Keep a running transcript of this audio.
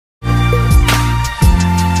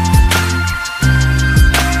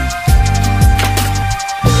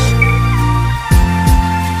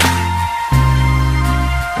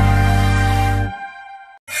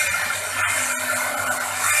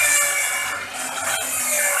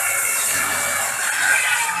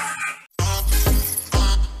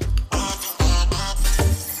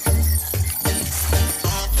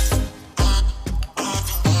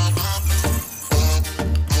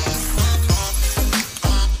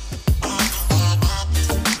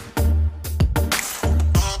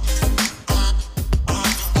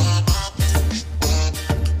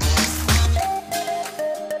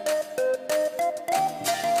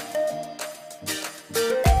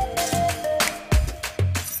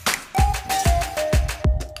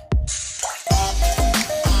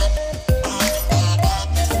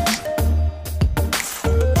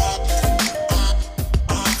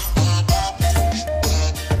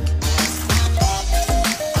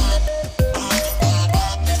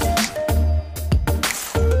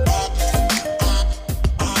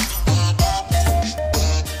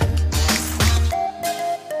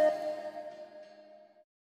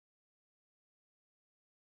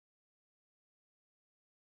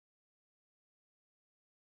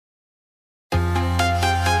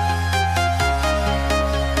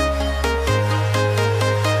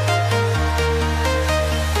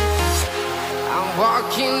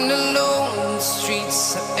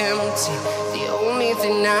so empty. The only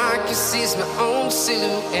thing I can see is my own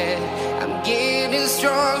silhouette. I'm getting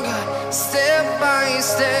stronger, step by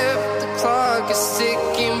step. The clock is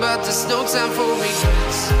ticking, but there's no time for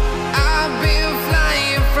regrets. I've been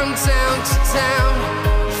flying from town to town,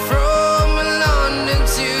 from London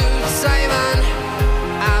to Taiwan.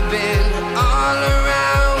 I've been all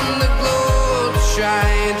around the globe,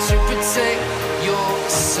 trying to protect your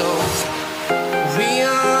soul. We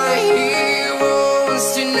are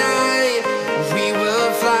heroes tonight. We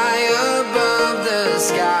will fly above the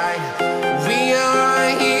sky. We are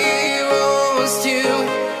heroes tonight.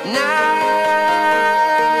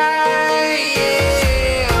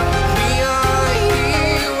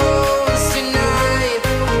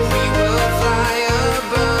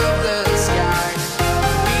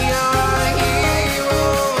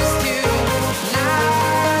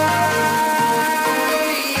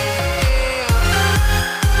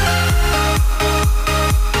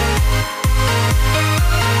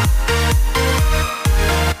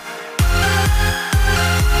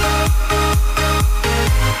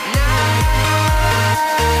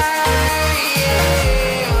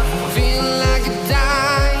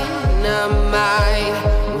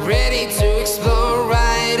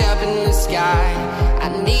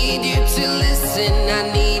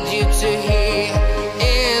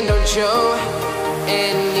 Show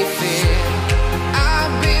any fear.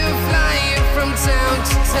 I've been flying from town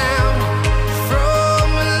to town, from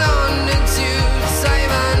London to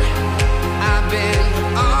Taiwan. I've been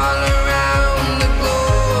all around the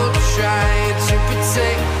globe, trying to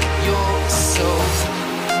protect your soul.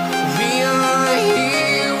 We are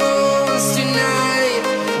heroes tonight.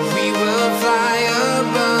 We will fly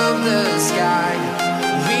above the sky.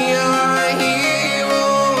 We are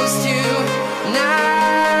heroes tonight.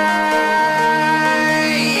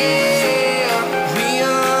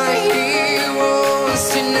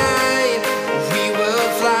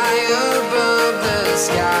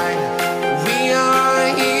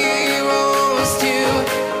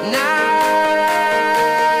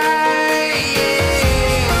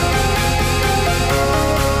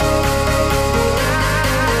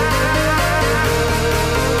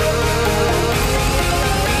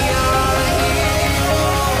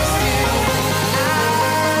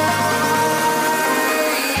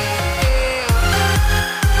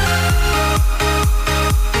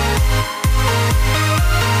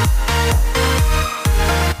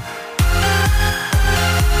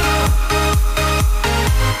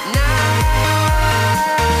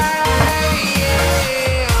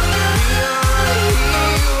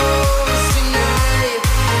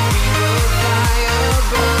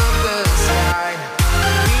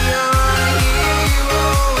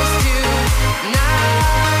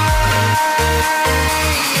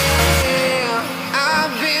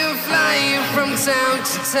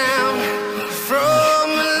 Town, from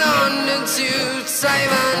London to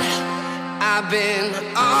Taiwan. I've been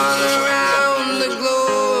all around the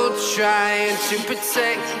globe, trying to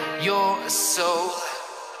protect your soul.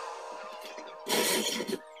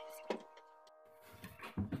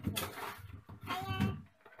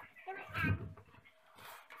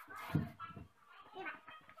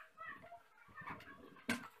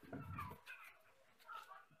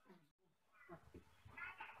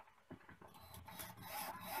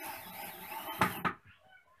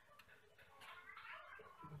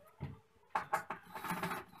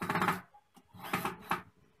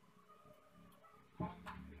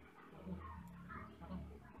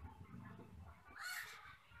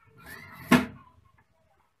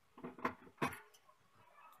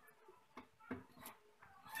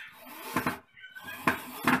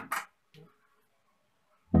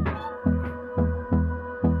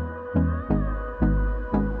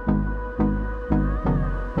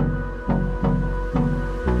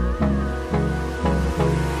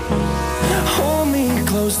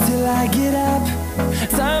 Till I get up,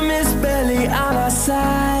 time is barely on our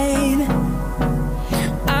side.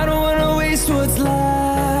 I don't wanna waste what's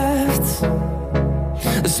left.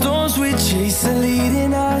 The storms we chase are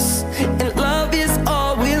leading us, and love is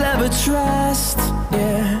all we'll ever trust.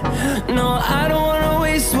 Yeah, no, I don't wanna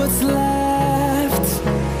waste what's left.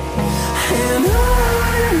 And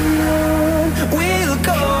on we'll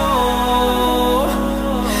go,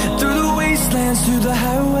 through the wastelands, through the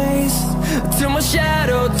highways, till my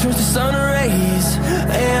shadow turns to sun rays.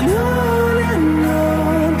 And on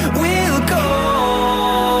we'll go,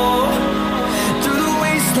 through the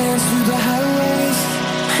wastelands, through the highways.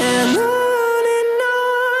 And on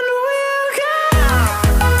we'll go.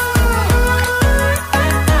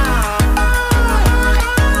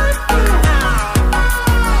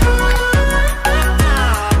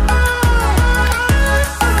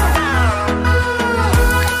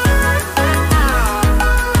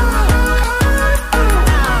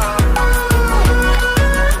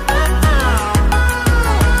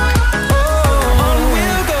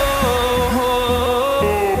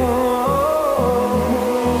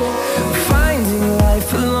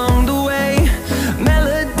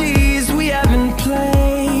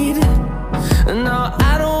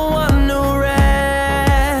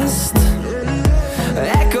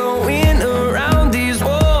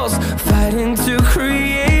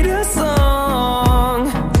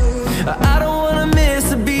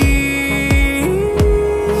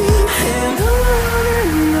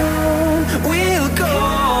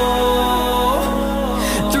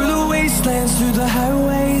 through the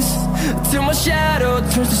highways, till my shadow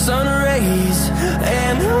turns to sun rays.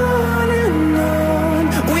 And on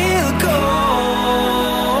we'll go,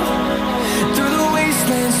 through the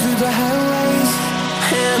wastelands, through the highways,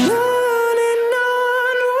 and on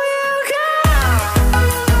we'll go.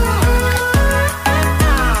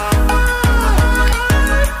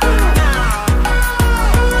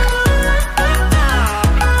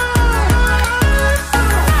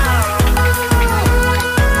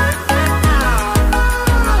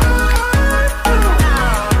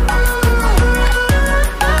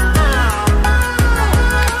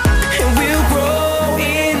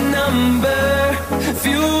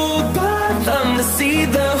 See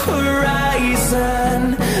the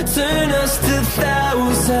horizon turn us to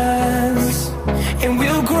thousands, and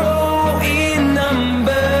we'll grow in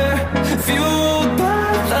number, fueled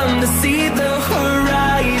by them to see the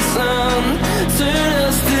horizon turn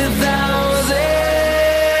us to thousands.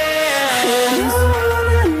 And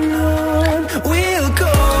on we'll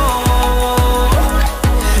go,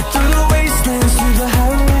 through the wastelands, through the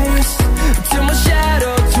highways, till my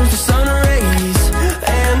shadow turns to sun rays.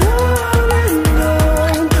 And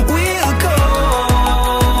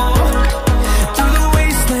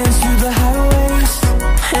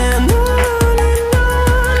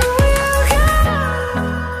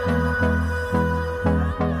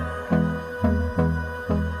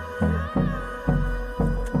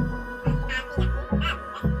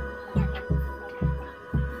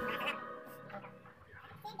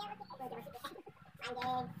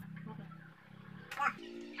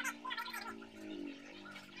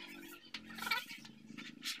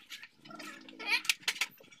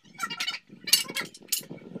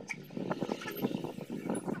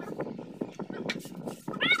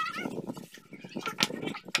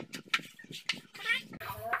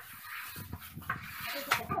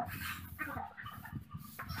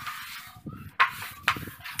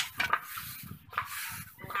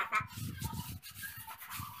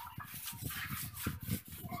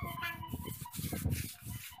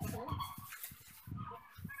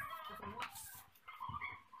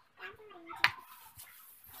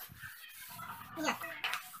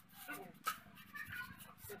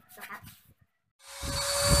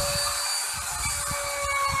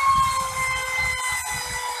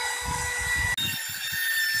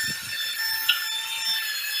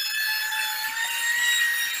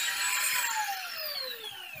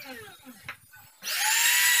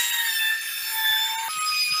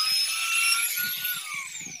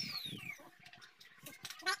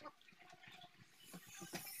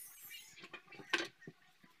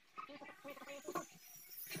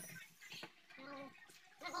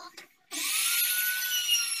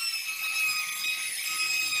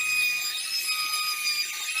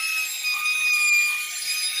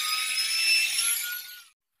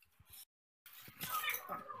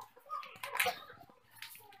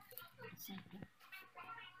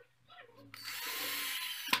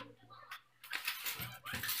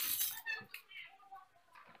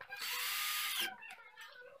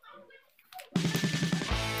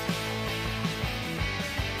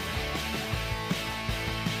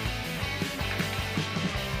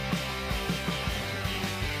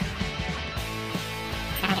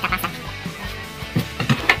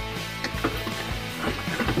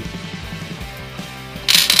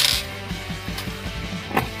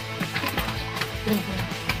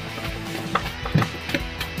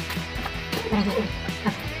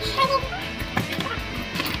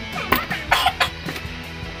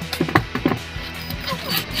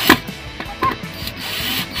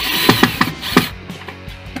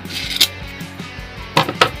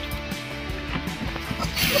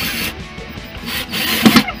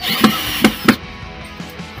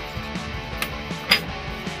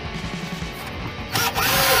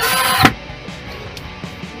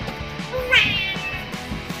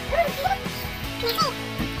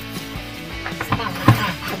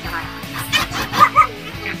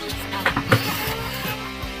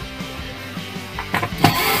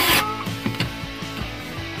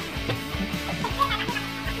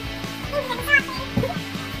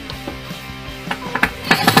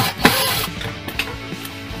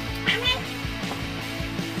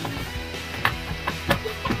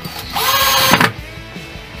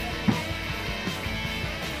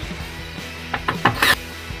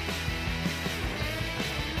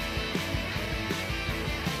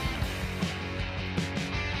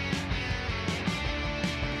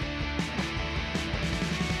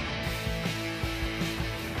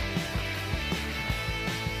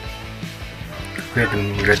Oke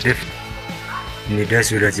teman-teman kreatif, ini dia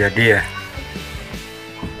sudah jadi ya,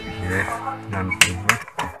 nantinya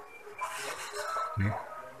nih.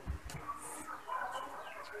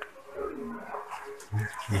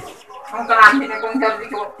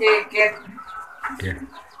 Ya,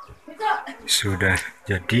 sudah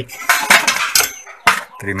jadi.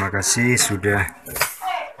 Terima kasih sudah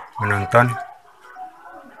menonton.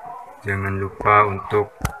 Jangan lupa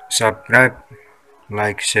untuk subscribe,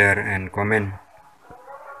 like, share, and comment.